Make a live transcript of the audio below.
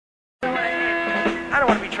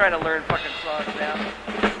trying to learn fucking songs now.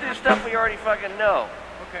 Let's do stuff we already fucking know.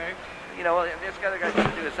 Okay. You know, this other guy's going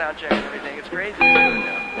to do a sound check and everything. It's crazy.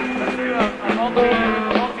 Let's do a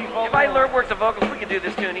multi-vocal. If I work the vocals, we can do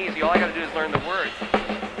this tune easy. All I got to do is learn the words.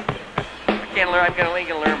 I can't learn. I'm only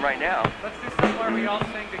going to learn them right now. Let's do something where we all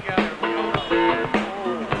sing together. We all know.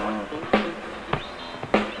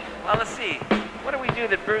 Let's see. What do we do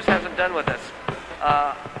that Bruce hasn't done with us?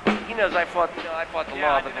 He knows I fought the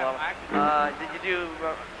law of the law. Did you do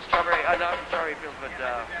Strawberry? No, Strawberry Fields, but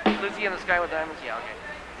Lucy in the Sky with Diamonds? Yeah, okay.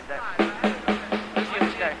 Lucy in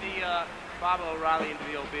the Sky. The Bob O'Reilly into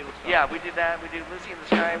the old Beatles song. Yeah, we did that. We do Lucy in the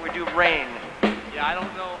Sky. We do Rain. Yeah, I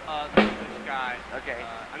don't know the Sky. Okay.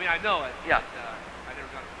 I mean, I know it. Yeah. But, I never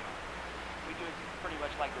done it. We do it pretty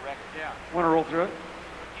much like the record. Yeah. Want to roll through it?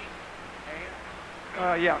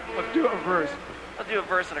 Yeah, let's do a verse. I'll do a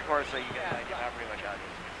verse and a chorus so you get an idea how pretty much how it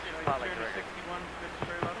is. It's not like the record. 61,